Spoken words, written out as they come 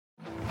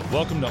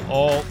Welcome to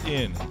All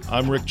In.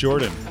 I'm Rick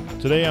Jordan.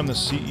 Today I'm the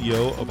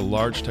CEO of a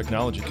large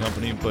technology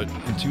company, but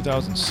in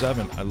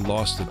 2007 I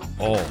lost it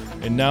all.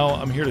 And now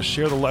I'm here to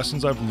share the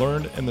lessons I've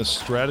learned and the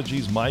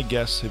strategies my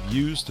guests have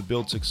used to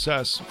build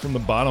success from the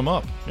bottom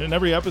up. And in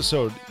every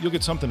episode, you'll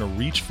get something to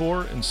reach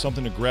for and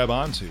something to grab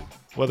onto,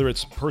 whether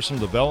it's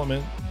personal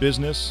development,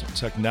 business,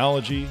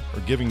 technology, or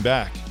giving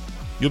back.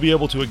 You'll be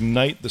able to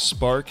ignite the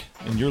spark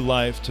in your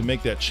life to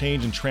make that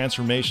change and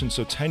transformation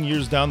so 10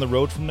 years down the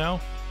road from now,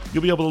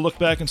 you'll be able to look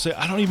back and say,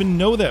 I don't even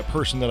know that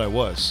person that I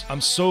was.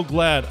 I'm so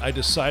glad I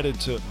decided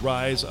to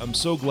rise. I'm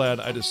so glad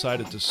I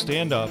decided to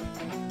stand up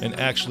and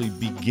actually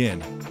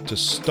begin, to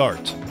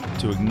start,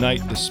 to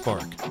ignite the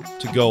spark,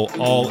 to go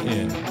all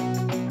in.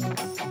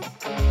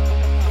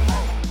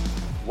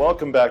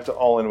 Welcome back to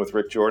All In with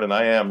Rick Jordan.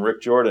 I am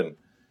Rick Jordan.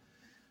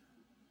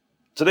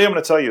 Today I'm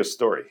going to tell you a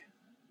story.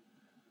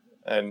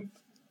 And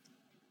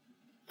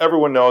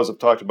everyone knows, I've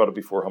talked about it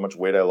before, how much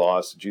weight I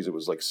lost. Geez, it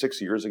was like 6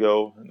 years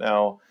ago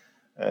now.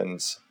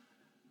 And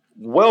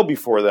well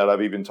before that,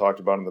 I've even talked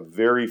about in the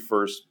very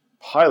first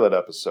pilot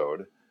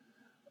episode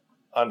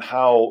on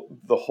how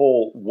the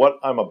whole what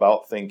I'm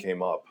about thing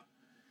came up.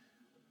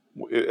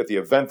 At the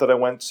event that I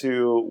went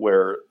to,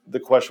 where the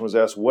question was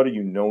asked, what are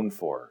you known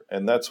for?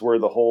 And that's where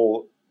the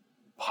whole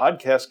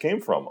podcast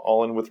came from,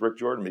 All In with Rick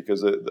Jordan,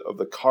 because of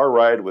the car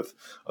ride with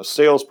a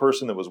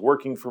salesperson that was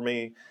working for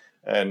me.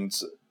 And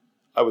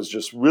I was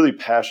just really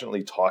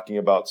passionately talking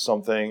about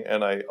something,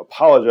 and I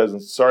apologize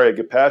and sorry I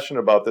get passionate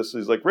about this.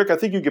 He's like, Rick, I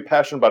think you get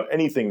passionate about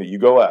anything that you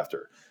go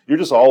after. You're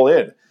just all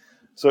in.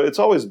 So it's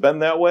always been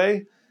that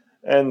way.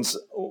 And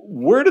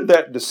where did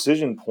that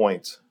decision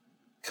point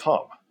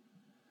come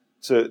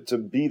to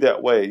be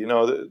that way? You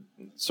know,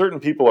 certain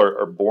people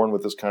are born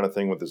with this kind of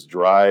thing, with this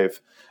drive,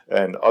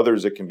 and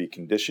others it can be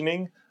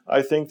conditioning,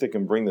 I think, that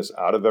can bring this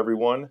out of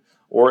everyone,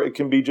 or it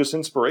can be just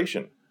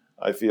inspiration,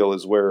 I feel,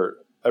 is where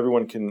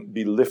everyone can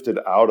be lifted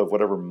out of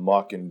whatever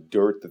muck and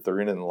dirt that they're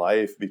in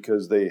life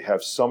because they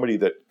have somebody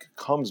that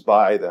comes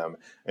by them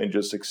and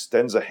just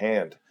extends a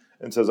hand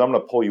and says, I'm going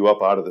to pull you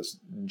up out of this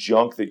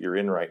junk that you're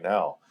in right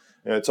now.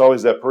 And it's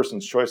always that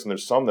person's choice, and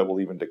there's some that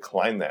will even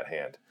decline that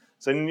hand,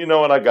 saying, you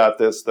know what, I got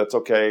this, that's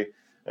okay.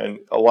 And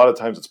a lot of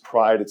times it's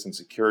pride, it's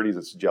insecurities,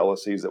 it's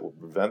jealousies that will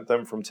prevent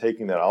them from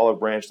taking that olive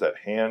branch, that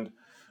hand,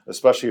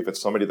 especially if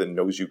it's somebody that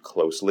knows you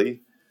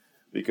closely,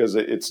 because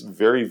it's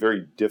very,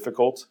 very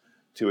difficult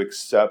to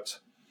accept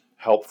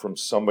help from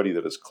somebody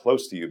that is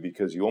close to you,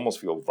 because you almost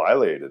feel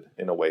violated,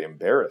 in a way,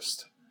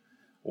 embarrassed,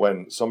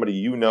 when somebody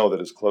you know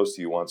that is close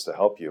to you wants to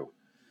help you.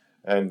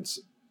 And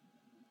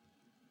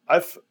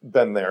I've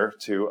been there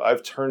too.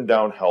 I've turned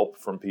down help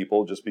from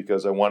people just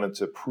because I wanted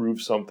to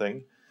prove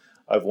something.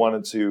 I've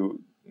wanted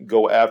to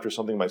go after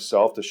something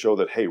myself to show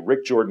that, hey,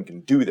 Rick Jordan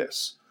can do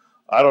this.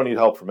 I don't need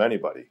help from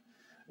anybody.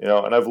 You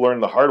know, and I've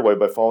learned the hard way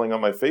by falling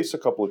on my face a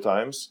couple of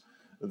times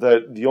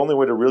that the only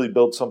way to really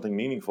build something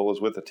meaningful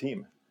is with a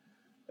team.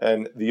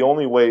 And the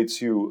only way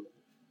to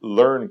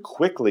learn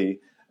quickly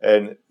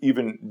and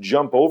even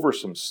jump over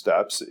some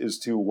steps is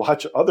to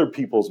watch other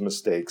people's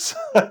mistakes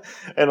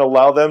and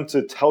allow them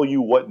to tell you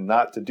what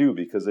not to do,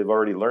 because they've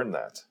already learned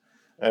that.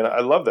 And I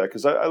love that,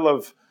 because I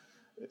love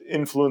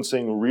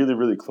influencing really,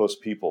 really close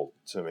people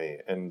to me,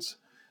 and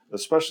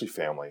especially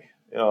family,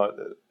 you know,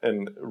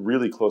 and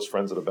really close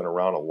friends that have been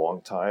around a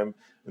long time.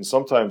 And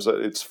sometimes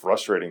it's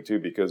frustrating too,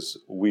 because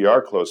we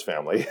are close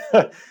family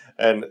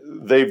and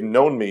they've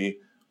known me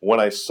when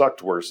I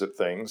sucked worse at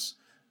things,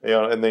 you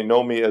know, and they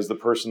know me as the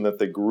person that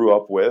they grew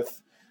up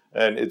with.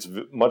 And it's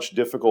much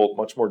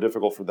more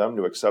difficult for them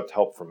to accept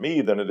help from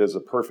me than it is a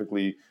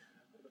perfectly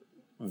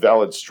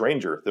valid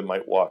stranger that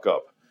might walk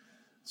up.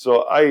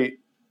 So I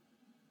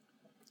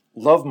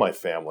love my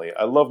family.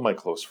 I love my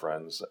close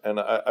friends,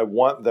 and I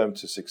want them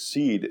to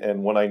succeed.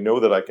 And when I know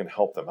that I can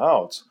help them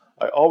out,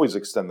 I always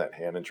extend that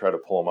hand and try to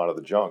pull them out of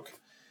the junk.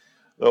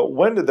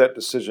 When did that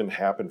decision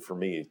happen for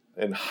me?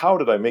 And how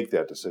did I make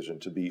that decision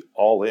to be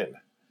all in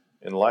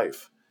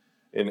life,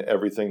 in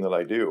everything that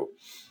I do?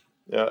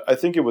 I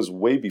think it was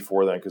way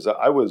before then, because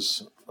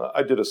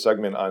I did a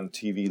segment on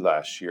TV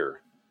last year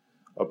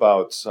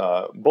about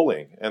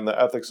bullying and the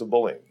ethics of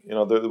bullying. You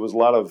know, there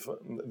was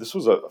this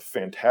was a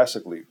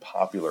fantastically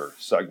popular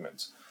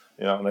segment,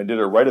 you know, and I did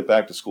it right at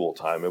back to school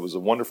time. It was a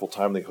wonderful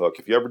timely hook.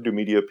 If you ever do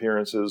media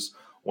appearances,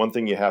 one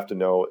thing you have to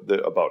know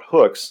about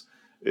hooks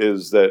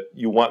is that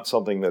you want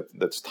something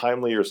that's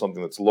timely or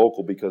something that's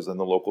local, because then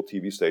the local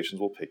TV stations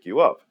will pick you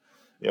up.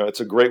 You know, it's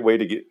a great way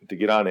to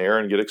get on air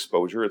and get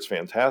exposure. It's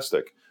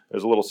fantastic.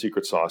 There's a little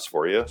secret sauce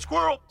for you.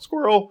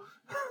 Squirrel.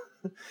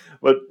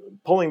 But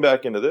pulling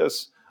back into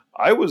this,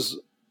 I was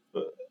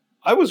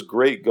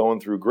great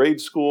going through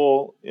grade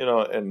school, you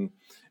know, and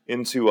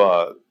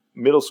into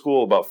middle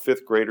school, about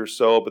fifth grade or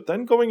so. But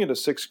then going into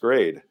sixth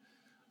grade,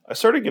 I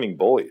started getting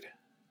bullied.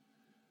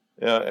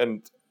 Yeah,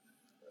 and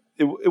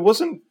it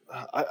wasn't.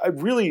 I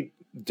really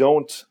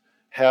don't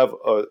have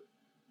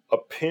a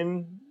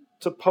pin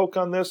to poke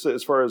on this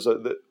as far as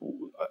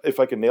if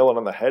I can nail it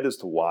on the head as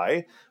to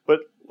why.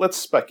 But let's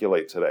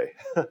speculate today,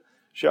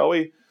 shall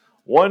we?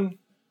 One,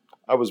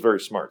 I was very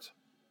smart.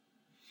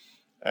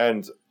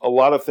 And a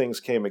lot of things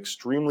came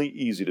extremely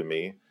easy to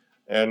me.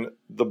 And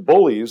the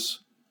bullies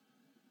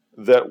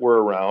that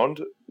were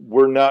around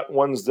were not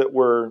ones that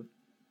were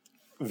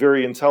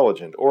very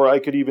intelligent. Or I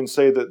could even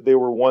say that they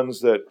were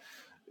ones that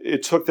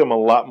it took them a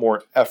lot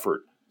more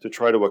effort to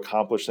try to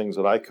accomplish things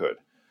that I could.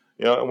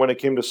 And when it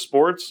came to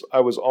sports, I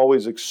was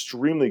always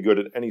extremely good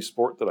at any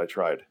sport that I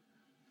tried.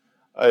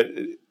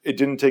 It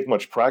didn't take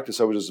much practice.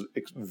 I was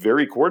just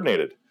very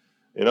coordinated.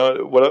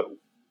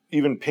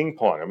 Even ping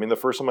pong. I mean, the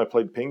first time I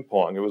played ping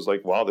pong, it was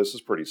like, wow, this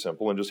is pretty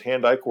simple. And just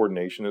hand-eye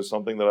coordination is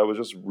something that I was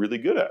just really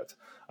good at.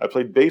 I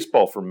played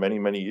baseball for many,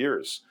 many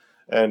years.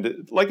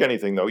 And like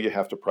anything, though, you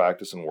have to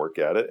practice and work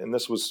at it. And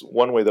this was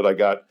one way that I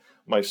got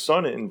my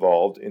son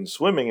involved in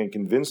swimming and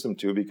convinced him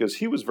to, because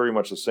he was very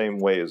much the same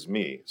way as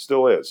me,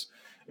 still is,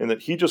 in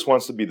that he just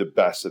wants to be the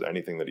best at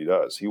anything that he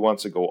does. He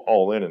wants to go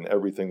all in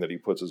everything that he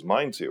puts his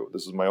mind to.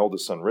 This is my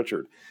oldest son,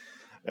 Richard.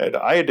 And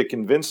I had to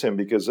convince him,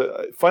 because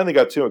I finally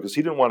got to him, because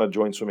he didn't want to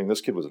join swimming.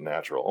 This kid was a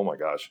natural. Oh my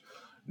gosh.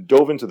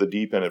 Dove into the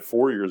deep end at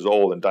 4 years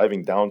old and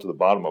diving down to the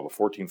bottom of a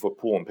 14-foot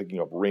pool and picking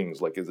up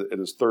rings like at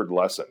his third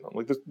lesson. I'm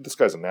like, this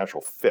guy's a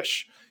natural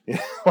fish.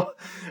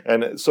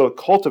 And so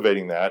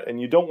cultivating that,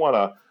 and you don't want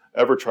to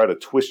ever try to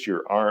twist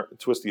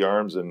the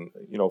arms and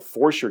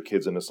force your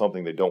kids into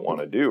something they don't want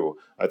to do.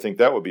 I think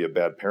that would be a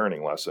bad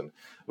parenting lesson.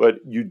 But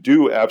you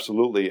do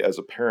absolutely, as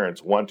a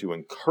parent, want to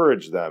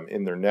encourage them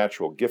in their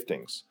natural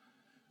giftings,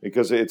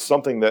 because it's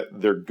something that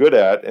they're good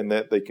at and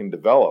that they can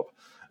develop.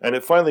 And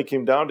it finally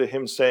came down to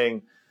him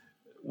saying,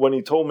 when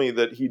he told me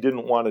that he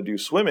didn't want to do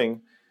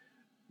swimming,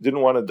 didn't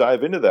want to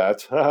dive into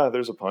that,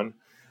 there's a pun,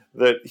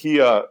 that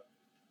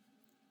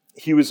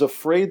he was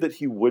afraid that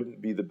he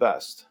wouldn't be the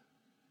best.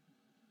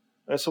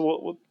 And I said,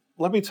 well,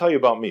 let me tell you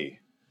about me.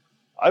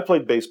 I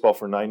played baseball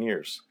for 9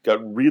 years, got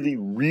really,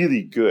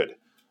 really good.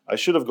 I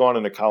should have gone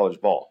into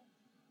college ball.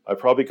 I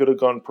probably could have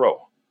gone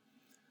pro.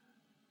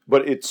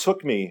 But it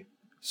took me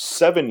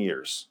 7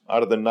 years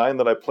out of the 9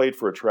 that I played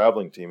for a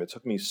traveling team. It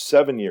took me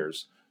 7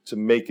 years to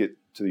make it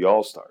to the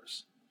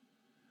All-Stars.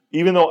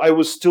 Even though I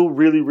was still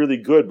really, really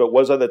good, but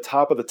was I the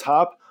top of the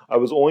top? I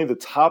was only the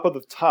top of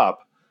the top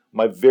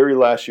my very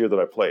last year that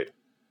I played.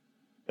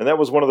 And that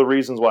was one of the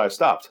reasons why I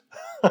stopped,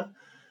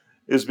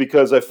 is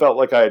because I felt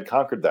like I had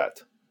conquered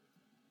that.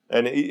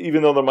 And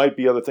even though there might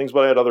be other things,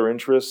 but I had other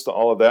interests,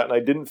 all of that, and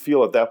I didn't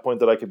feel at that point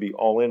that I could be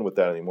all in with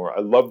that anymore.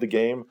 I loved the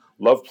game,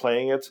 loved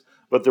playing it,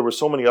 but there were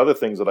so many other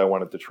things that I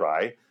wanted to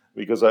try,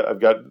 because I've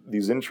got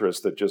these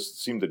interests that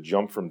just seem to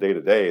jump from day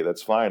to day.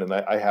 That's fine, and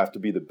I have to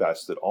be the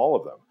best at all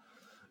of them.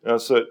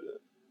 So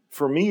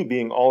for me,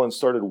 being all in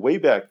started way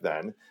back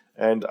then,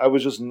 and I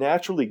was just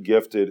naturally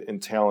gifted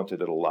and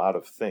talented at a lot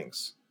of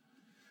things,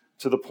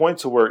 to the point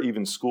to where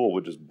even school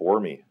would just bore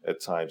me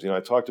at times. I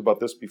talked about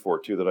this before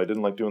too, that I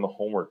didn't like doing the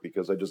homework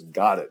because I just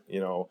got it.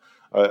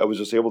 I was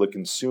just able to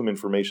consume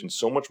information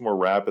so much more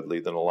rapidly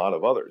than a lot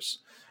of others.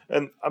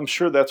 And I'm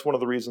sure that's one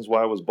of the reasons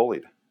why I was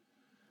bullied,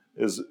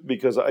 is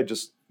because I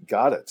just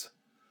got it.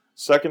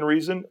 Second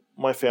reason,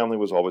 my family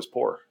was always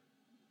poor.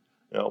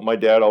 My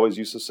dad always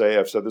used to say,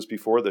 I've said this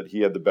before, that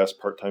he had the best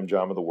part-time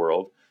job in the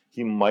world.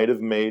 He might have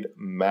made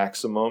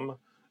maximum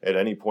at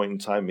any point in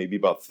time, maybe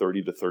about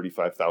 $30,000 to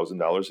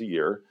 $35,000 a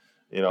year,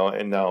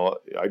 and now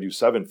I do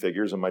 7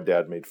 figures and my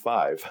dad made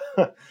 5.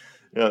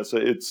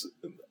 So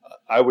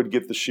I would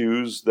get the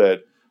shoes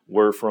that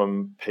were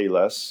from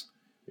Payless.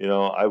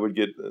 I would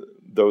get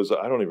those,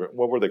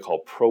 what were they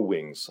called? Pro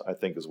Wings, I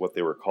think is what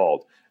they were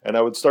called. And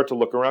I would start to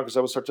look around,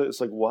 because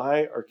it's like,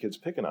 why are kids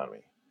picking on me?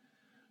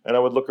 And I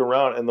would look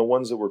around, and the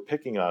ones that were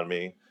picking on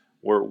me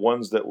were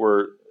ones that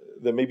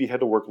maybe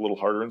had to work a little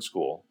harder in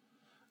school.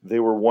 They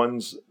were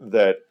ones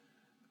that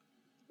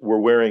were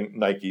wearing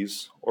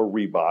Nikes or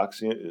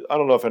Reeboks. I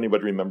don't know if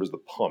anybody remembers the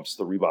pumps,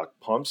 the Reebok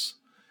pumps.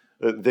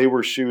 They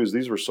were shoes.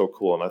 These were so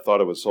cool, and I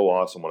thought it was so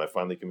awesome when I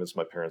finally convinced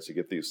my parents to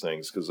get these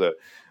things, because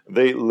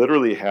they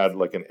literally had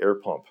like an air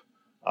pump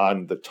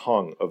on the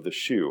tongue of the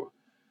shoe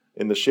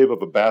in the shape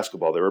of a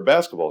basketball. They were a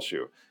basketball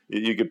shoe.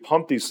 You could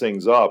pump these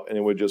things up, and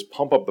it would just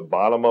pump up the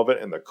bottom of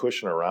it and the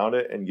cushion around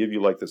it and give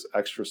you like this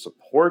extra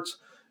support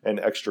and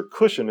extra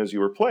cushion as you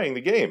were playing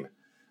the game.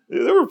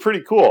 They were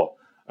pretty cool.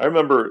 I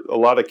remember a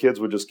lot of kids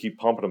would just keep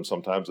pumping them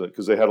sometimes,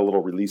 because they had a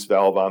little release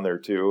valve on there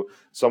too.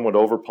 Some would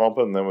over pump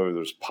it, and then it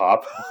would just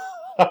pop.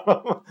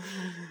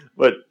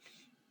 But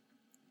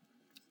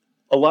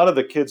a lot of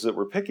the kids that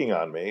were picking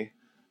on me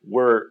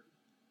were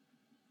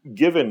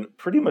given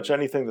pretty much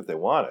anything that they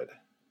wanted.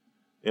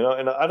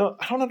 And I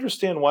don't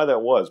understand why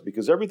that was,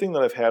 because everything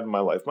that I've had in my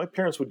life, my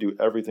parents would do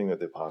everything that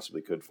they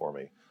possibly could for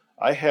me.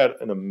 I had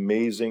an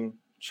amazing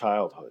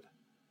childhood.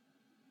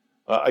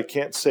 I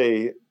can't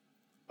say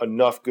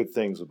enough good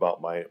things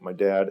about my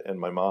dad and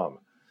my mom.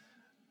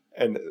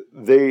 And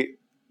they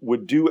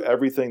would do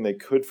everything they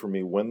could for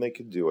me when they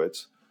could do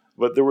it,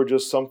 but there were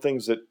just some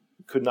things that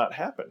could not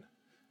happen.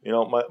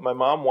 My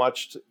mom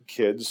watched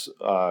kids,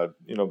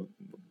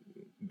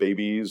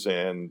 babies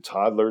and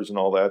toddlers and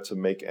all that, to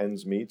make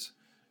ends meet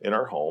in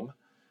our home.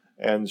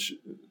 And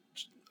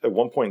at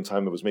one point in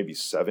time, it was maybe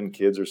 7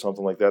 kids or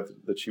something like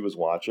that she was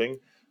watching.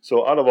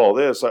 So out of all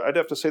this, I'd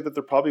have to say that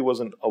there probably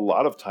wasn't a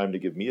lot of time to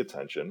give me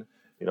attention,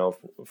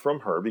 from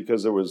her,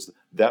 because there was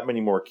that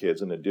many more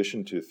kids in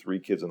addition to 3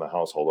 kids in the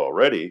household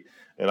already.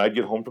 And I'd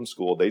get home from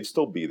school, they'd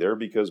still be there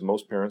because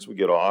most parents would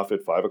get off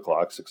at 5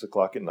 o'clock, 6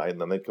 o'clock at night,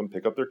 and then they'd come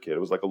pick up their kid. It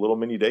was like a little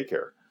mini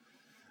daycare.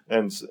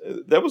 And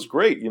that was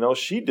great.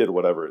 She did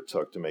whatever it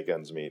took to make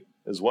ends meet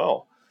as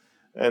well.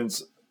 And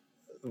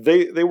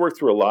they worked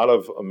through a lot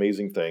of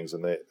amazing things.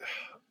 And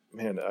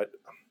the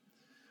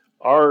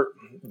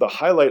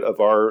highlight of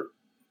our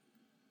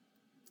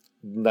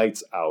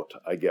nights out,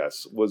 I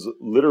guess, was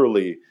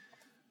literally,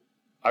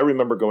 I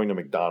remember going to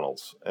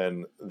McDonald's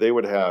and they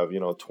would have,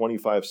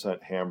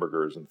 25-cent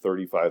hamburgers and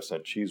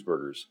 35-cent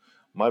cheeseburgers.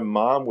 My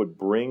mom would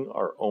bring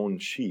our own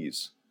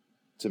cheese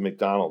to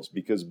McDonald's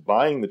because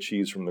buying the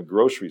cheese from the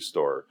grocery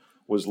store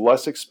was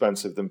less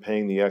expensive than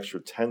paying the extra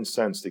 10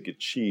 cents to get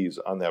cheese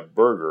on that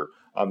burger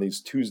on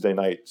these Tuesday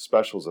night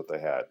specials that they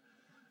had.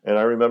 And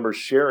I remember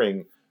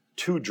sharing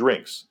 2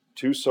 drinks,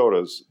 2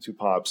 sodas, 2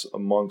 pops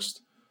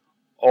amongst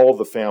all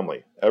the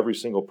family, every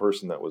single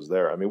person that was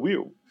there. I mean, we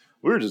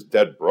were just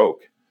dead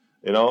broke,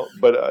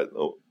 but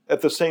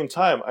at the same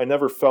time, I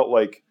never felt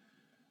like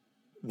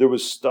there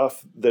was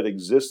stuff that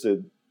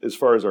existed as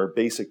far as our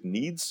basic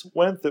needs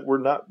went that were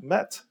not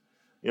met,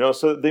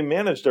 so they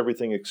managed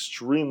everything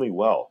extremely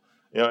well,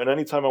 and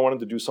anytime I wanted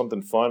to do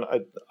something fun,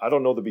 I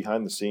don't know the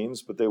behind the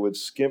scenes, but they would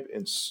skimp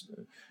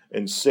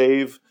and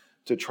save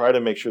to try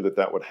to make sure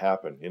that would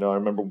happen. I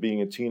remember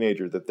being a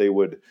teenager that they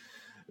would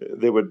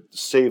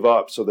save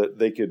up so that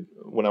they could,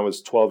 when I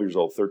was 12 years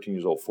old, 13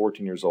 years old,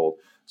 14 years old,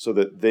 so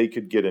that they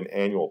could get an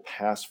annual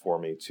pass for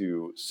me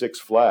to Six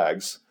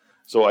Flags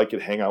so I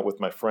could hang out with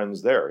my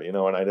friends there, and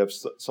I'd have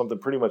something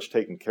pretty much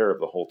taken care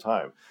of the whole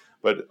time.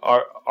 But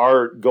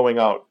our going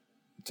out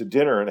to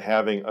dinner and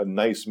having a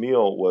nice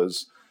meal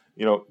was,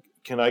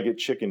 can I get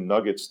chicken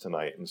nuggets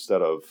tonight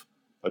instead of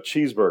a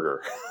cheeseburger?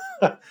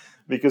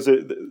 Because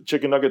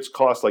chicken nuggets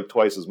cost like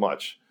twice as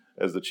much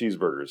as the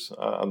cheeseburgers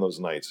on those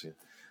nights.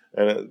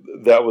 And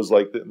that was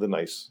like the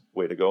nice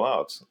way to go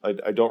out.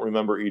 I don't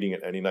remember eating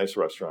at any nice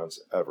restaurants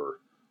ever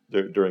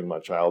during my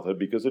childhood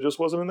because it just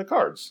wasn't in the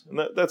cards. And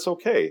that's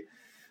okay.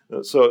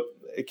 So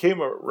it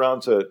came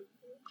around to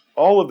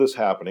all of this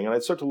happening, and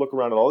I'd start to look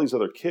around at all these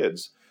other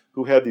kids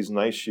who had these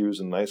nice shoes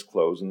and nice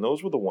clothes, and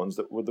those were the ones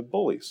that were the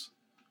bullies.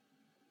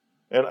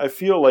 And I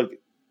feel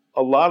like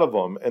a lot of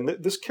them, and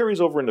this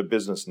carries over into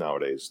business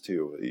nowadays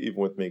too,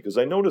 even with me, because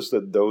I notice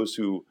that those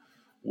who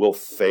will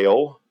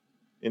fail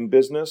in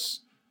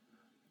business,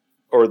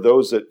 or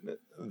those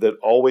that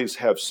always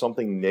have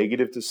something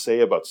negative to say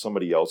about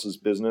somebody else's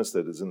business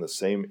that is in the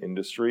same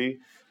industry,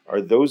 are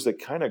those that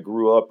kind of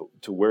grew up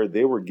to where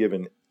they were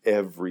given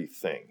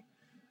everything.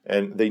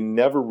 And they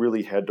never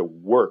really had to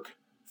work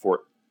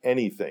for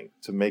anything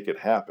to make it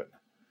happen.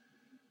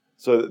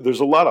 So there's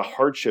a lot of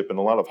hardship and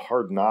a lot of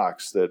hard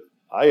knocks that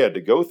I had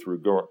to go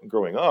through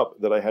growing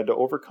up that I had to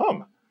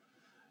overcome.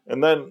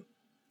 And then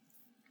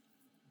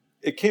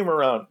it came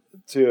around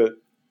to,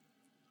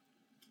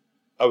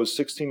 I was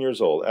 16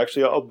 years old.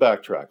 Actually, I'll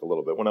backtrack a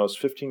little bit. When I was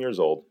 15 years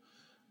old,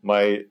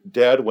 my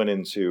dad went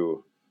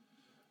into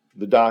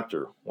the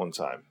doctor one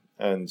time.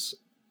 And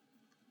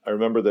I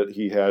remember that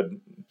he had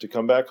to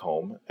come back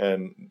home,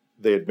 and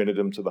they admitted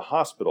him to the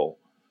hospital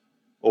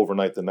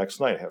overnight the next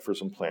night for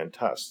some planned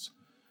tests.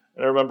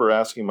 And I remember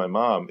asking my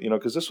mom,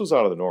 because this was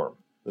out of the norm.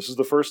 This is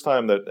the first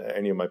time that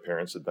any of my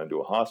parents had been to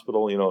a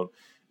hospital,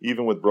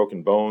 even with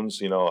broken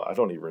bones. I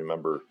don't even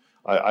remember.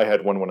 I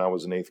had one when I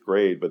was in 8th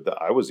grade,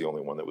 but I was the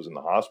only one that was in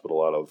the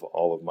hospital out of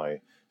all of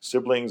my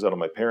siblings, out of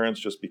my parents,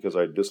 just because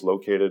I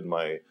dislocated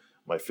my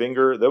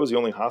finger. That was the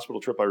only hospital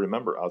trip I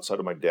remember outside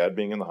of my dad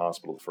being in the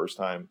hospital the first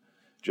time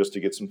just to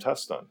get some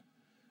tests done.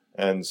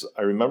 And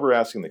I remember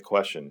asking the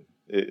question,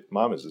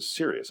 Mom, is this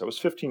serious? I was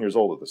 15 years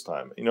old at this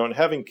time, and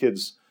having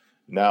kids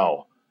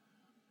now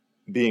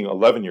being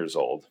 11 years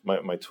old,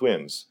 my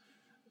twins,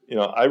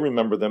 I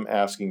remember them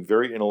asking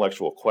very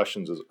intellectual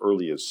questions as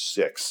early as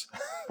 6,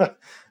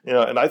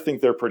 and I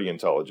think they're pretty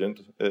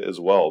intelligent as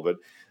well. But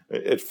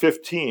at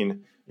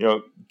 15,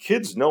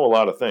 kids know a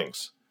lot of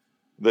things.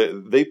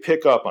 They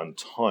pick up on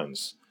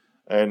tons.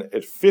 And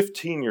at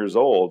 15 years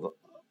old,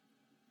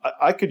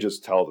 I could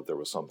just tell that there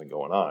was something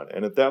going on.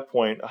 And at that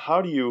point,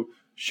 how do you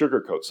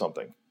sugarcoat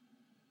something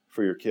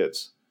for your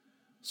kids?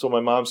 So my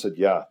mom said,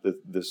 yeah,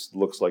 this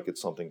looks like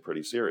it's something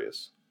pretty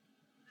serious.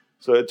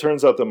 So it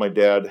turns out that my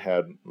dad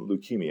had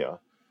leukemia,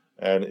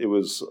 and it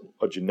was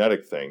a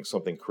genetic thing,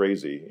 something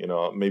crazy.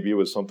 Maybe it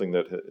was something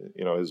that,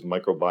 his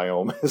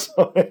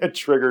microbiome had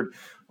triggered,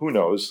 who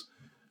knows.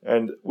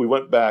 And we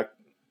went back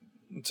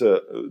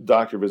to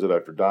doctor visit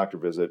after doctor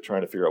visit,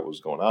 trying to figure out what was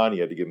going on. He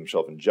had to give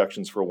himself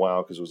injections for a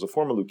while because it was a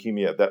form of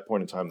leukemia. At that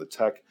point in time, the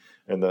tech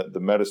and the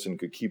medicine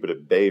could keep it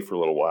at bay for a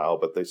little while,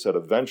 but they said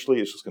eventually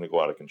it's just going to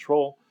go out of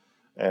control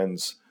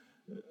and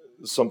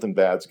something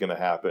bad's going to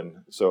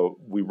happen. So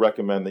we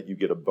recommend that you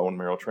get a bone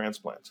marrow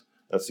transplant.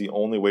 That's the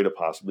only way to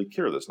possibly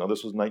cure this. Now,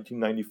 this was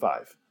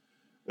 1995.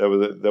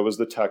 That was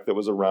the tech that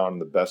was around,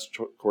 the best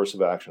course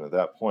of action at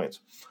that point.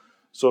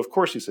 So of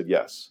course he said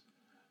yes.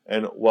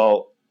 And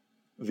while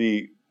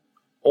the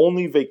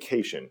only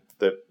vacation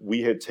that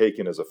we had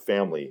taken as a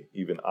family,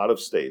 even out of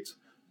state,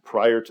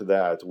 prior to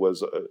that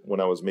was when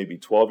I was maybe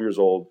 12 years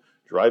old,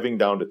 driving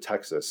down to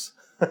Texas,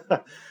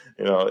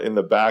 in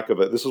the back of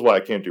it. This is why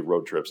I can't do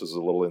road trips. This is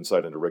a little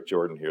insight into Rick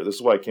Jordan here. This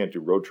is why I can't do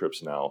road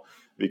trips now,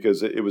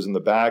 because it was in the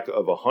back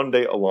of a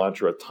Hyundai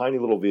Elantra, a tiny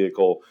little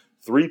vehicle,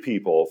 3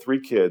 people, 3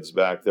 kids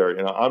back there.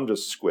 I'm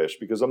just squished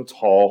because I'm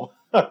tall,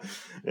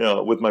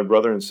 with my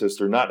brother and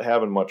sister, not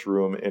having much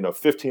room in a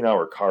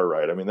 15-hour car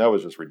ride. I mean, that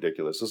was just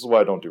ridiculous. This is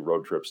why I don't do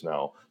road trips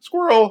now.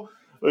 Squirrel!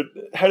 But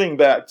heading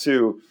back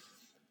to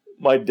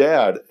my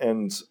dad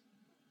and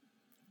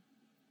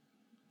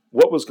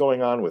what was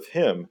going on with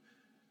him,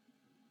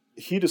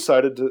 he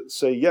decided to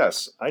say,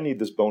 yes, I need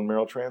this bone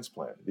marrow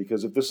transplant,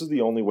 because if this is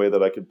the only way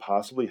that I could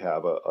possibly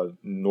have a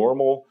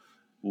normal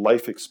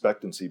life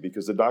expectancy,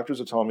 because the doctors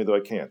are telling me that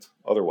I can't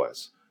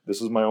otherwise,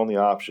 this is my only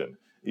option.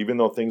 Even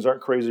though things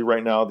aren't crazy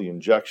right now, the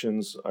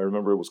injections, I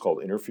remember it was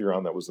called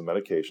interferon, that was the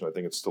medication. I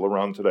think it's still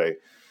around today.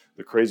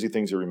 The crazy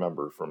things you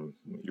remember from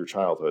your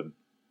childhood.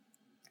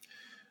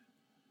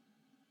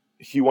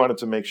 He wanted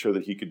to make sure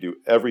that he could do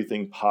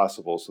everything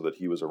possible so that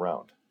he was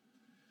around.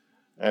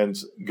 And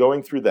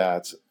going through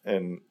that,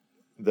 and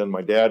then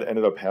my dad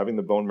ended up having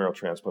the bone marrow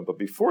transplant. But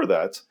before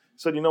that, he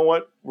said, you know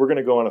what? We're going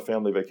to go on a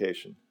family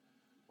vacation.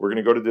 We're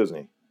going to go to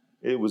Disney.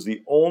 It was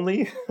the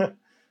only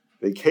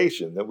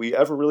vacation that we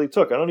ever really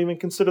took. I don't even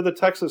consider the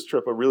Texas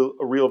trip a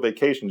real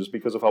vacation, just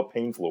because of how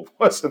painful it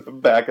was in the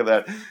back of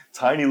that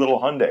tiny little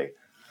Hyundai.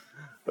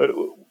 But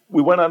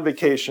we went on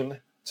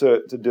vacation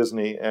to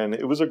Disney, and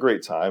it was a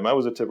great time. I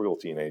was a typical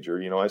teenager.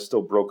 I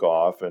still broke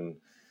off, and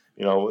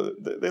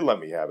they let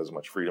me have as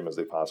much freedom as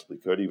they possibly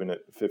could, even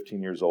at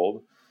 15 years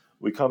old.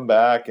 We come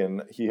back,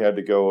 and he had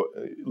to go,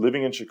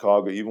 living in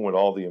Chicago, even with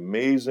all the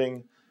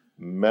amazing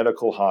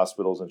medical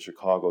hospitals in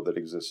Chicago that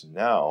exist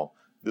now,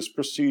 this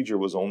procedure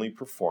was only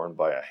performed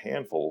by a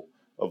handful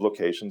of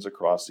locations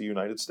across the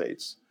United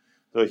States.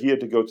 So he had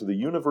to go to the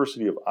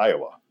University of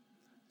Iowa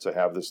to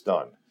have this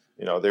done.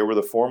 They were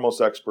the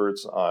foremost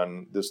experts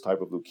on this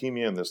type of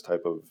leukemia and this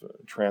type of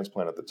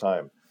transplant at the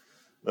time.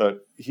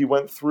 He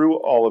went through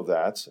all of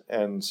that,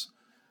 and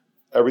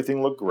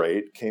everything looked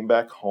great. Came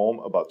back home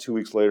about 2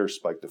 weeks later,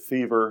 spiked a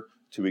fever.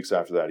 2 weeks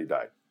after that, he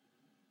died.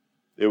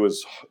 It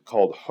was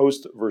called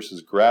host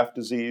versus graft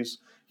disease.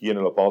 He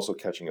ended up also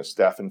catching a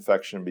staph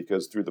infection,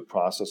 because through the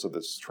process of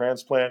this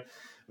transplant,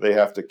 they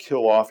have to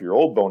kill off your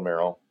old bone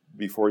marrow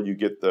before you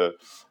get the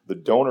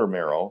donor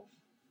marrow.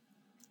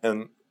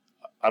 And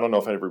I don't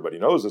know if everybody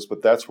knows this,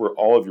 but that's where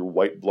all of your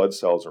white blood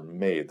cells are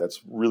made.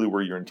 That's really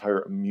where your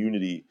entire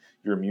immunity,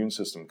 your immune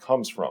system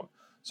comes from.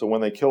 So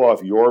when they kill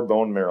off your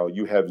bone marrow,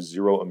 you have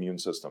zero immune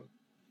system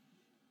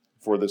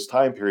for this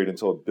time period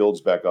until it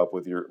builds back up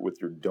with your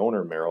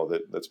donor marrow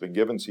that's been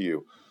given to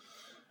you.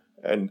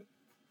 And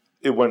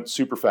it went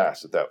super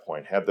fast at that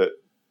point. Had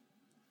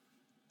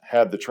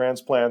the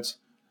transplants,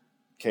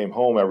 came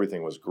home,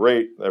 everything was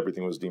great.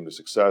 Everything was deemed a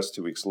success.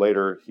 2 weeks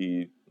later,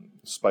 he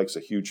spikes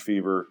a huge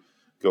fever,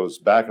 goes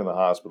back in the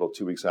hospital.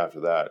 2 weeks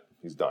after that,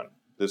 he's done.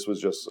 This was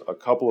just a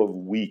couple of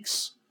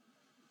weeks,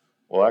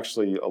 well,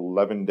 actually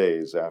 11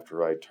 days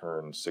after I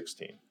turned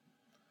 16.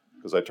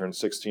 Because I turned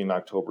 16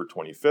 October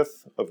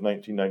 25th of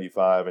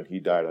 1995, and he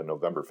died on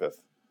November 5th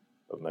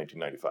of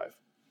 1995.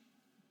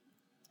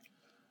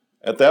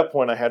 At that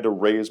point, I had to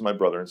raise my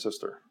brother and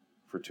sister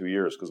for 2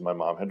 years because my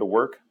mom had to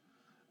work,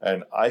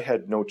 and I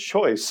had no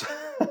choice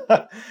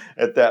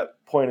at that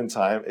point in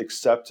time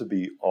except to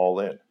be all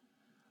in.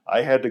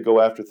 I had to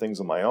go after things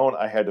on my own.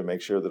 I had to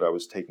make sure that I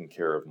was taking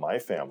care of my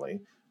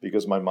family,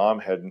 because my mom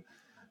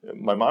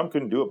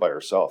couldn't do it by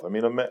herself. I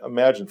mean,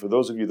 imagine, for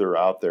those of you that are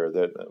out there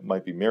that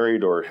might be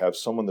married or have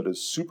someone that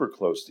is super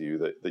close to you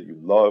that you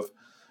love,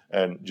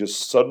 and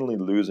just suddenly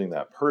losing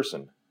that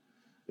person.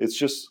 It's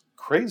just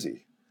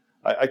crazy.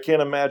 I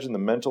can't imagine the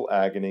mental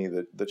agony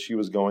that she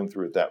was going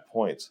through at that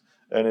point.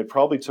 And it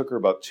probably took her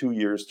about 2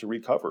 years to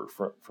recover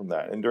from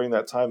that. And during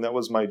that time, that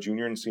was my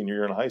junior and senior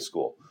year in high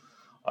school.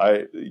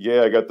 I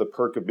got the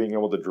perk of being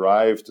able to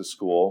drive to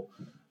school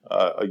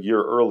a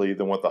year early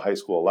than what the high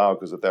school allowed,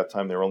 because at that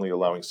time they were only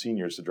allowing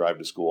seniors to drive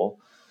to school.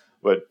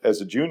 But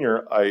as a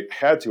junior, I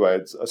had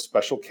a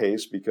special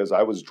case because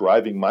I was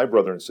driving my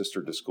brother and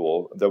sister to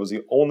school. That was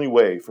the only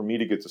way for me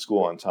to get to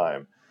school on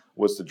time,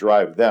 was to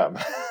drive them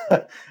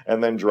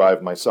and then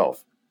drive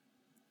myself.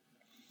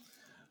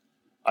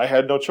 I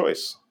had no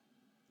choice.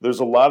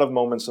 There's a lot of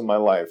moments in my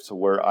life to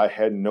where I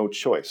had no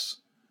choice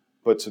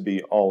but to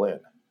be all in.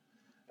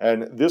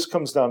 And this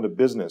comes down to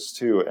business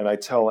too. And I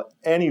tell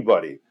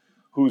anybody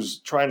who's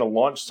trying to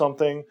launch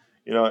something,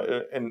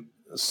 and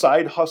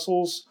side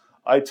hustles,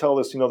 I tell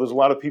this, there's a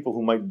lot of people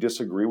who might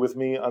disagree with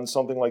me on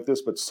something like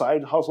this, but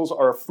side hustles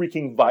are a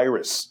freaking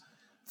virus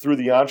through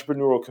the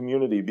entrepreneurial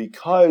community,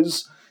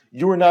 because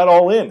you are not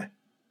all in.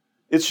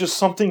 It's just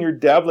something you're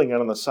dabbling in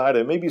on the side.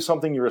 It may be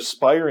something you're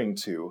aspiring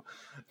to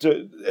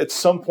at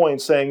some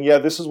point saying, yeah,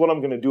 this is what I'm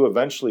going to do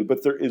eventually,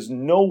 but there is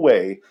no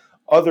way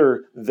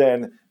other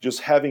than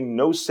just having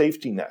no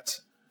safety net,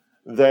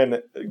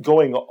 than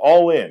going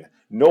all in,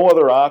 no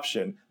other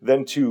option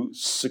than to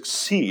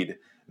succeed,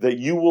 that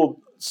you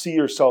will see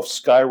yourself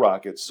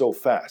skyrocket so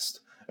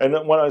fast. And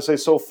when I say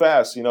so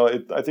fast,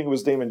 I think it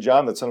was Damon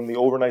John that sent him the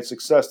overnight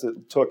success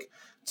that took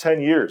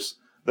 10 years,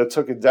 that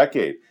took a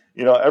decade.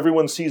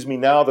 Everyone sees me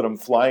now that I'm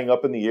flying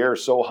up in the air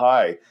so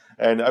high.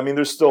 And I mean,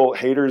 there's still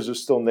haters,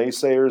 there's still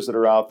naysayers that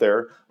are out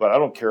there, but I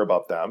don't care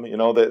about them.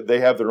 They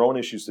have their own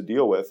issues to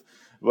deal with.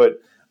 But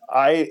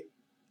I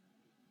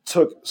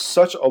took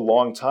such a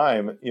long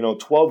time,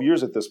 12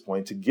 years at this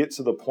point, to get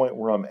to the point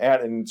where I'm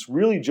at. And it's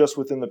really just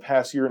within the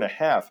past year and a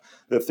half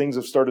that things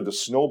have started to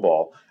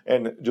snowball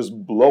and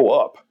just blow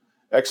up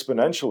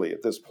exponentially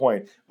at this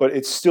point. But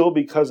it's still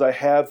because I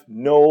have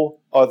no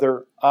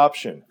other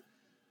option.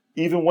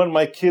 Even when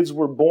my kids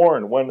were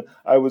born,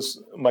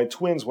 my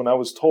twins, when I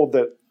was told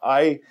that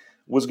I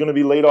was going to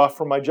be laid off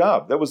from my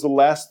job, that was the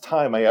last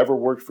time I ever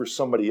worked for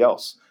somebody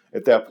else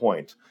at that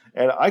point.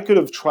 And I could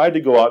have tried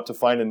to go out to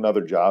find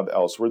another job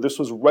elsewhere. This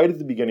was right at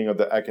the beginning of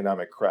the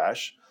economic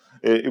crash.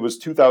 It was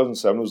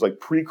 2007. It was like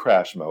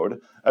pre-crash mode.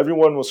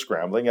 Everyone was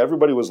scrambling.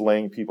 Everybody was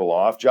laying people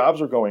off.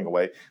 Jobs were going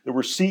away. There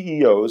were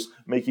CEOs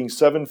making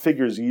 7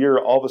 figures a year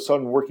all of a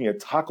sudden working at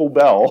Taco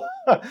Bell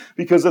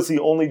because that's the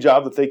only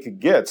job that they could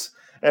get.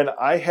 And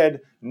I had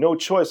no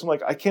choice. I'm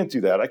like, I can't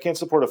do that. I can't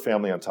support a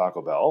family on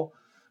Taco Bell.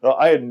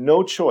 I had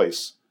no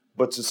choice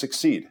but to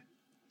succeed.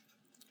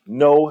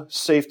 No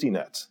safety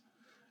net.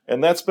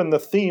 And that's been the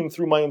theme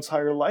through my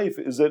entire life,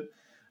 is that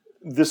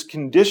this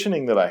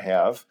conditioning that I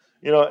have,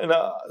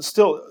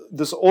 still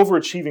this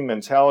overachieving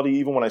mentality,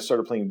 even when I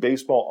started playing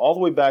baseball, all the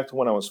way back to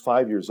when I was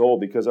 5 years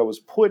old, because I was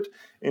put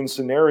in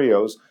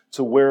scenarios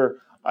to where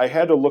I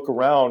had to look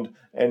around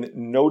and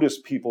notice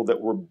people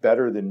that were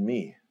better than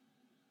me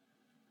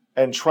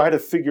and try to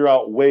figure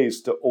out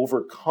ways to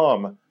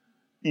overcome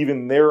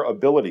even their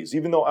abilities.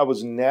 Even though I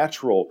was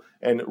natural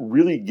and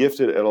really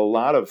gifted at a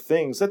lot of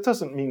things, that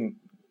doesn't mean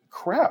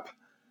crap.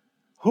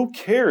 Who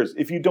cares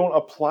if you don't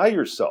apply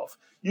yourself?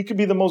 You could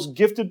be the most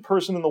gifted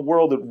person in the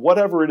world at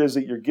whatever it is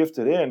that you're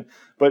gifted in,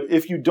 but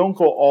if you don't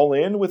go all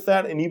in with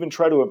that and even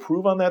try to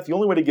improve on that, the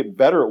only way to get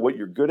better at what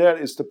you're good at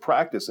is to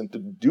practice and to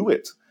do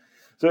it.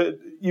 So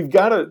you've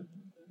got to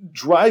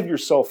drive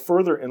yourself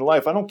further in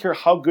life. I don't care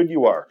how good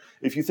you are.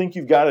 If you think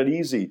you've got it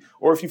easy,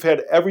 or if you've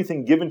had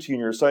everything given to you in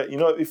your sight,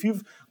 if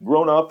you've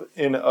grown up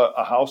in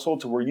a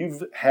household to where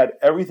you've had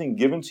everything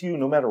given to you,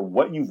 no matter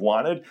what you've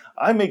wanted,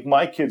 I make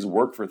my kids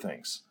work for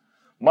things.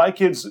 My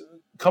kids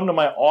come to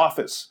my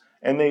office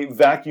and they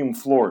vacuum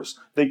floors.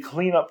 They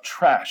clean up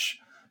trash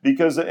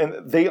because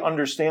they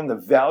understand the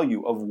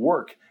value of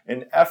work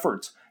and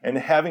effort and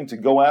having to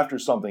go after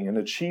something and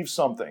achieve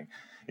something.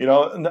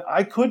 And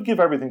I could give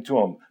everything to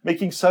them.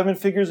 Making 7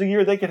 figures a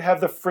year, they could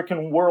have the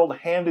freaking world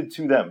handed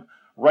to them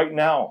right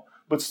now.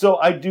 But still,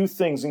 I do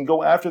things and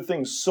go after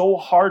things so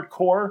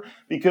hardcore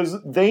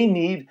because they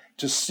need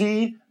to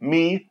see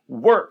me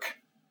work.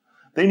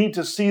 They need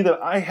to see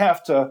that I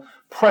have to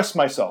press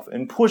myself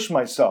and push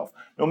myself.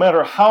 No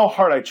matter how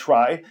hard I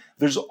try,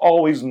 there's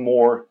always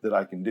more that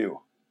I can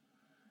do.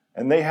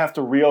 And they have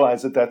to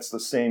realize that that's the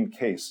same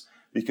case,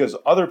 because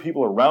other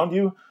people around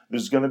you,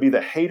 there's going to be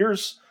the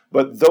haters,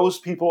 but those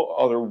people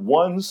are the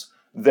ones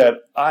that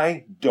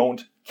I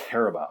don't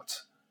care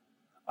about.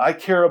 I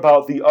care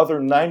about the other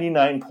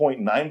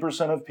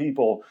 99.9% of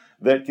people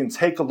that can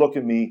take a look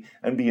at me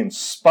and be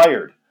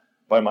inspired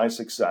by my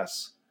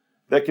success,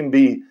 that can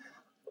be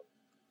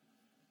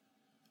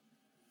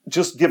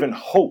just given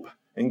hope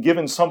and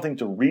given something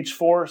to reach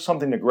for,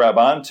 something to grab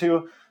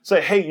onto. Say,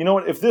 hey, you know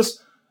what? If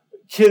this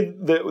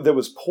kid that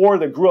was poor,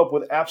 that grew up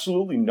with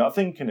absolutely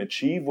nothing, can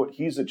achieve what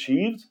he's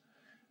achieved,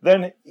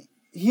 then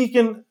he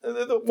can.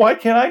 Why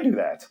can't I do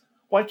that?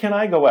 Why can't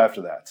I go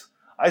after that?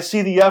 I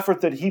see the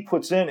effort that he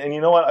puts in, and you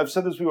know what? I've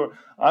said this before,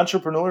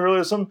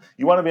 entrepreneurialism,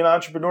 you want to be an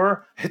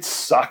entrepreneur? It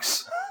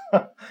sucks.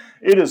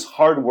 It is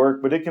hard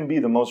work, but it can be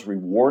the most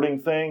rewarding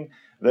thing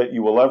that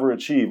you will ever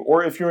achieve.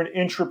 Or if you're an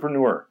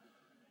intrapreneur,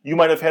 you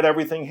might have had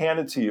everything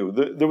handed to you.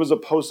 There was a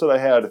post that I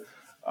had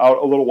out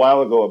a little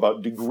while ago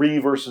about degree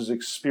versus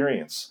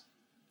experience.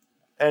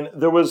 And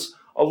there was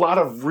a lot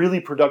of really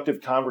productive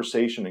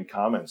conversation and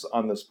comments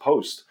on this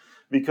post,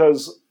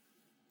 because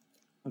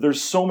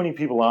there's so many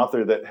people out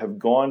there that have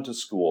gone to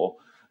school,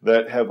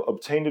 that have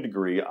obtained a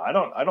degree. I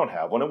don't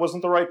have one. It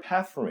wasn't the right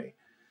path for me.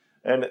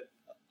 And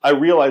I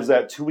realized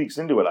that 2 weeks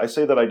into it. I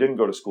say that I didn't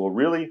go to school.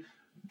 Really,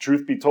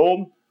 truth be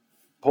told,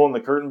 pulling the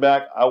curtain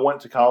back, I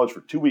went to college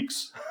for 2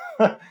 weeks.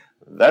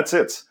 That's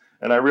it.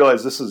 And I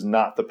realized this is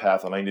not the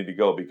path that I need to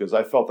go, because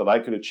I felt that I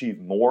could achieve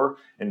more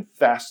and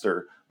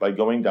faster by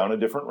going down a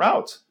different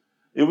route.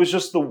 It was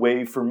just the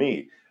way for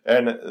me.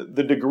 And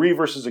the degree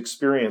versus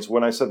experience,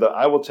 when I said that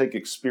I will take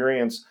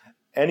experience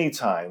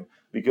anytime,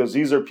 because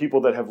these are people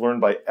that have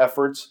learned by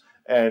efforts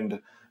and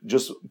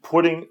just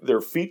putting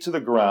their feet to the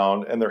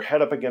ground and their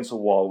head up against a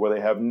wall where they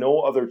have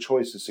no other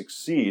choice to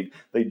succeed.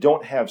 They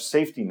don't have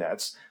safety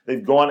nets.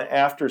 They've gone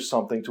after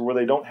something to where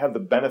they don't have the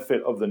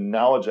benefit of the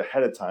knowledge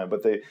ahead of time,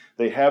 but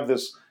they have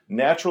this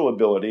natural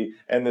ability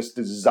and this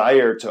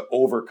desire to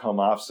overcome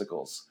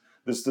obstacles,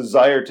 this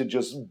desire to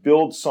just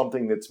build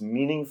something that's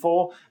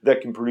meaningful,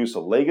 that can produce a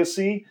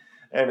legacy.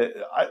 And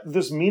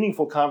this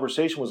meaningful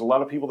conversation was a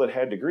lot of people that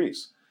had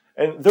degrees.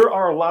 And there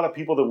are a lot of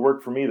people that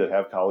work for me that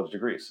have college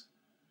degrees,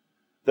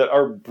 that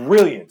are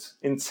brilliant,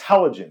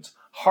 intelligent,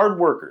 hard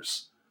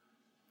workers.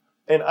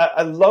 And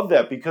I love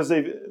that because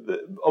a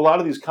lot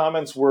of these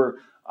comments were,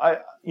 I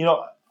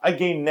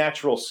gained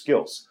natural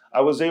skills.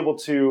 I was able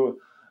to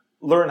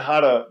learn how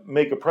to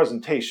make a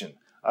presentation.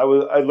 I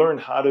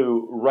learned how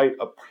to write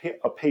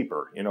a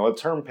paper, a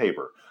term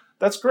paper.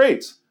 That's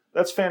great.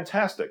 That's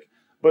fantastic.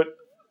 But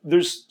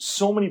there's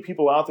so many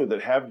people out there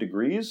that have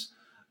degrees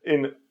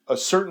in a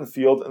certain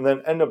field and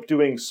then end up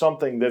doing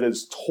something that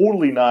is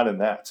totally not in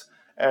that.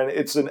 And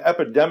it's an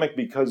epidemic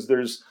because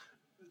there's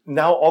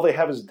now all they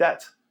have is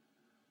debt.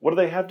 What do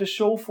they have to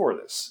show for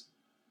this?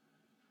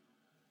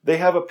 They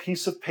have a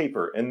piece of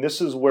paper, and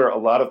this is where a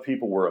lot of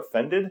people were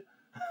offended.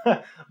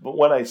 But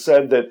when I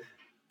said that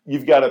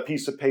you've got a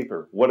piece of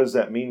paper, what does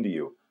that mean to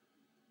you?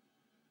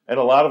 And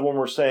a lot of them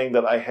were saying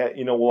that I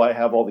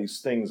have all these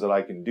things that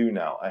I can do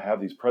now. I have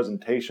these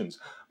presentations,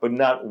 but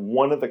not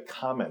one of the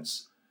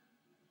comments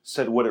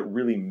said what it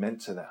really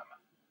meant to them.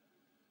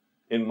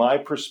 In my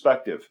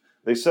perspective,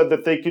 they said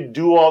that they could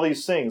do all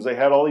these things. They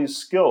had all these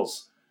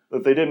skills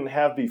that they didn't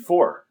have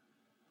before.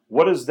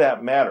 What does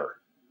that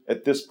matter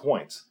at this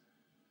point?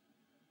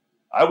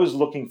 I was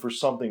looking for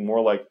something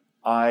more like,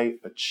 I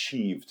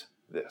achieved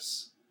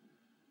this.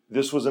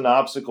 This was an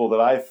obstacle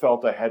that I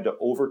felt I had to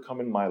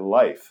overcome in my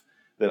life,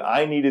 that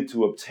I needed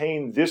to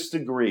obtain this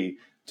degree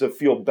to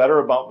feel better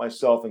about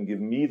myself and give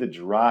me the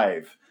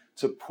drive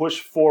to push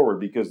forward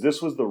because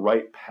this was the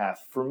right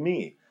path for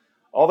me.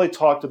 All they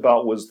talked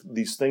about was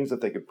these things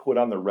that they could put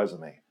on their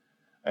resume.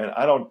 And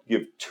I don't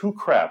give two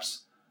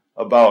craps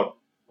about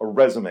a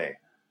resume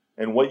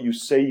and what you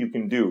say you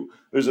can do.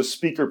 There's a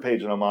speaker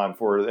page that I'm on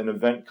for an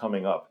event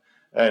coming up.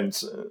 And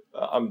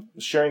I'm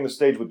sharing the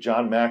stage with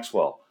John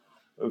Maxwell.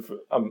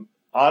 I'm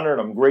honored,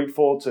 I'm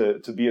grateful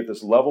to be at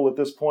this level at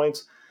this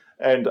point.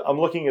 And I'm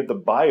looking at the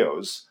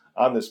bios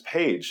on this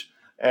page.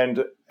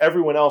 And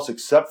everyone else,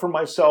 except for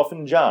myself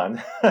and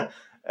John,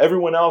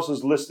 everyone else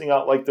is listing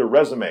out like their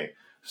resume.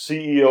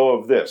 CEO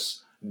of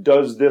this,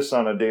 does this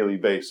on a daily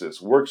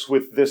basis, works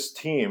with this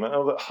team. And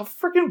I'm like, how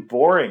freaking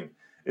boring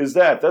is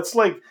that? That's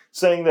like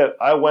saying that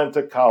I went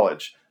to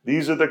college.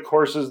 These are the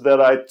courses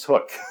that I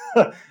took.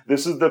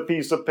 This is the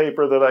piece of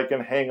paper that I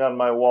can hang on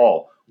my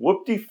wall.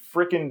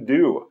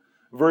 Whoop-de-frickin-do.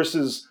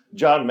 Versus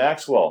John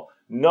Maxwell,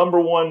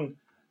 #1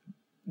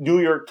 New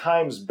York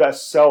Times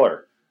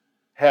bestseller,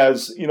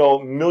 has,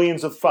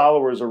 millions of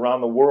followers around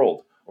the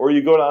world. Or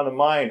you go down to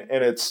mine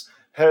and it's,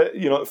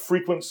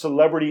 frequent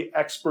celebrity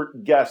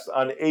expert guest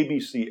on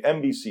ABC,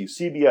 NBC,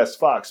 CBS,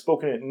 Fox,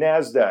 spoken at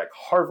NASDAQ,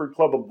 Harvard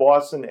Club of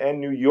Boston and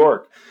New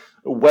York,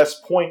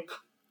 West Point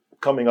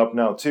coming up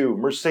now too,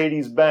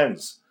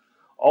 Mercedes-Benz,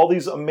 all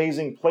these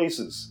amazing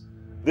places.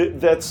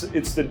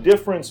 It's the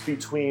difference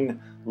between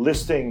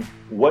listing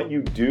what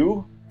you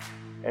do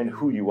and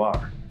who you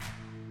are.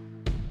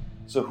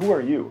 So who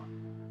are you?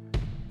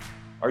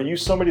 Are you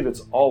somebody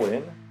that's all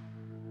in?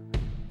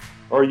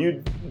 Or are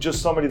you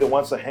just somebody that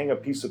wants to hang a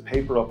piece of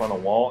paper up on a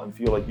wall and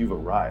feel like you've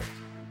arrived?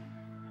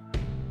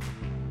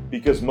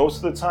 Because most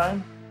of the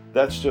time,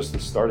 that's just the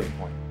starting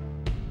point.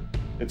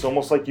 It's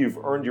almost like you've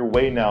earned your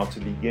way now to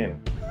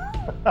begin.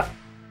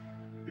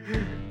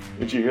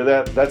 Did you hear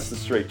that? That's the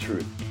straight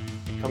truth.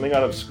 Coming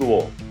out of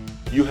school,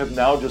 you have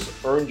now just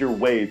earned your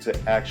way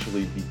to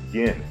actually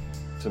begin,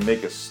 to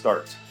make a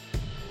start.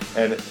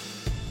 And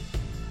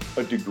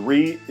a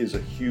degree is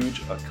a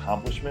huge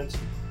accomplishment.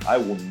 I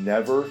will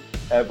never,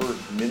 ever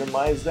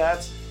minimize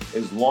that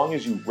as long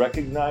as you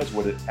recognize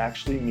what it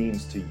actually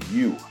means to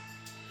you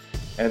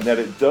and that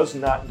it does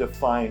not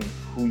define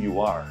who you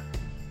are.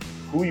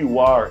 Who you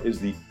are is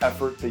the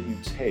effort that you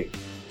take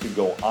to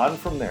go on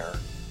from there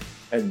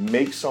and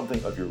make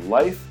something of your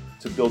life,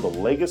 to build a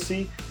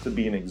legacy, to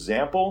be an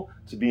example,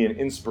 to be an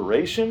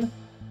inspiration,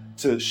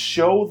 to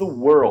show the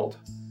world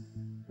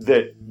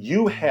that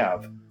you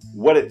have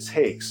what it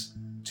takes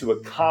to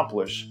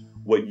accomplish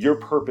what your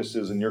purpose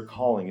is and your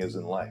calling is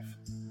in life.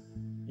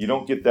 You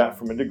don't get that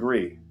from a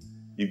degree.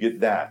 You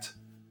get that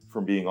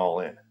from being all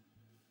in.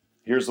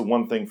 Here's the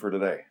one thing for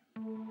today.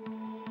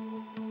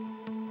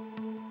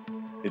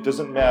 It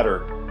doesn't matter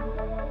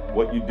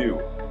what you do.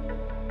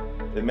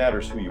 It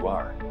matters who you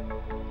are.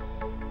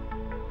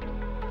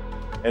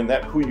 And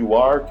that who you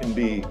are can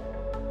be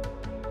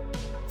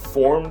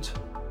formed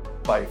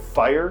by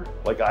fire,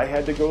 like I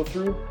had to go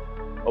through,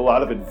 a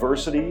lot of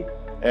adversity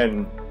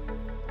and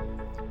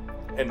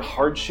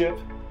hardship,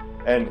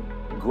 and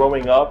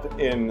growing up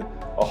in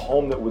a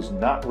home that was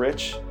not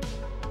rich,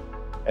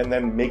 and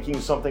then making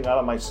something out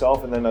of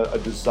myself, and then a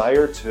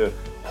desire to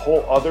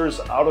pull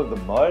others out of the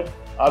mud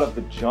out of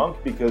the junk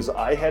because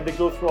I had to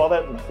go through all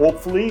that, and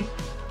hopefully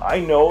I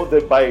know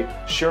that by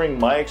sharing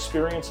my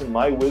experience and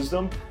my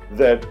wisdom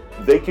that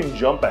they can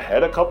jump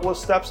ahead a couple of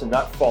steps and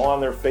not fall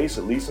on their face,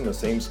 at least in the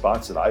same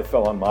spots that I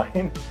fell on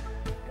mine,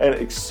 and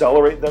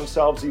accelerate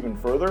themselves even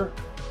further.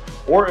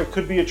 Or it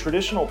could be a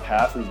traditional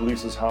path, at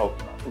least is how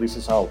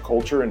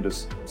culture and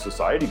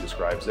society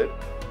describes it.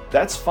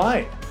 That's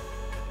fine,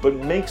 but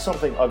make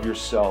something of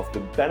yourself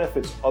that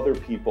benefits other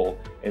people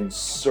and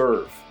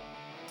serve.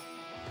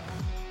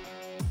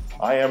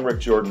 I am Rick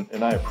Jordan,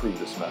 and I approve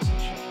this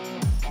message.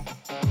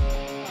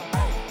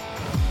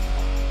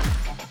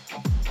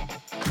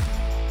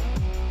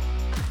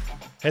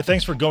 Hey,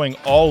 thanks for going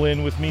all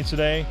in with me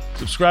today.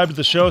 Subscribe to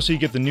the show so you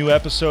get the new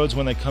episodes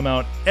when they come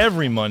out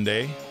every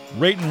Monday.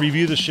 Rate and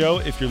review the show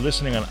if you're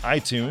listening on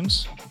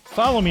iTunes.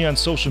 Follow me on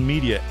social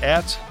media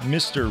at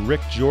Mr.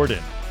 Rick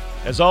Jordan.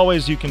 As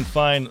always, you can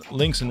find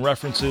links and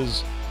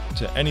references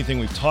to anything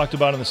we've talked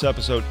about in this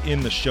episode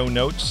in the show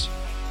notes.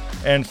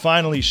 And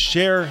finally,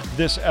 share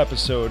this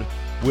episode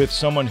with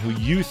someone who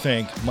you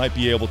think might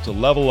be able to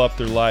level up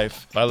their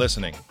life by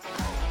listening.